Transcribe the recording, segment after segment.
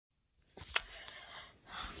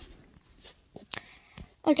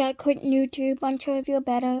I gotta quit YouTube until I feel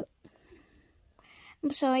better.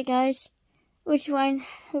 I'm sorry, guys. Which one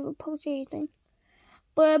haven't posted anything,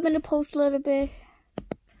 but I'm gonna post a little bit.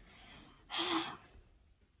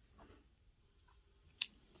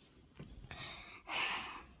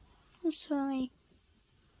 I'm sorry.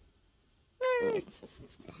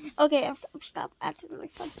 Okay, I'm stop acting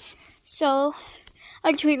like fun. So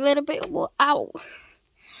I drink a little bit of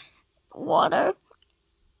water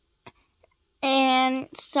and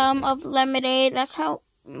some of lemonade. That's how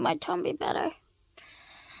my tummy better.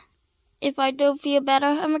 If I do feel better,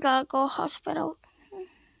 I'm gonna go to hospital.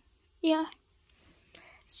 Yeah.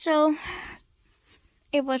 So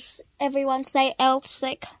it was everyone say else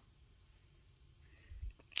sick.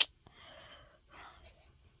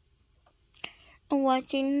 I'm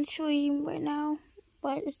watching stream right now,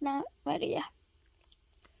 but it's not ready yet.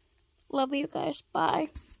 Love you guys. Bye.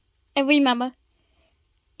 And remember,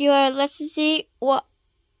 you are let's see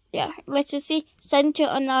send to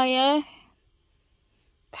Anaya.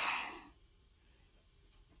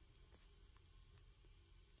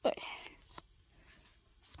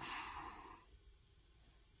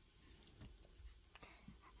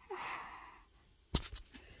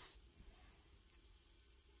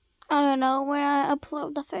 I don't know when I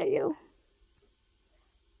upload the video.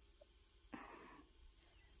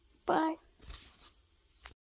 Bye.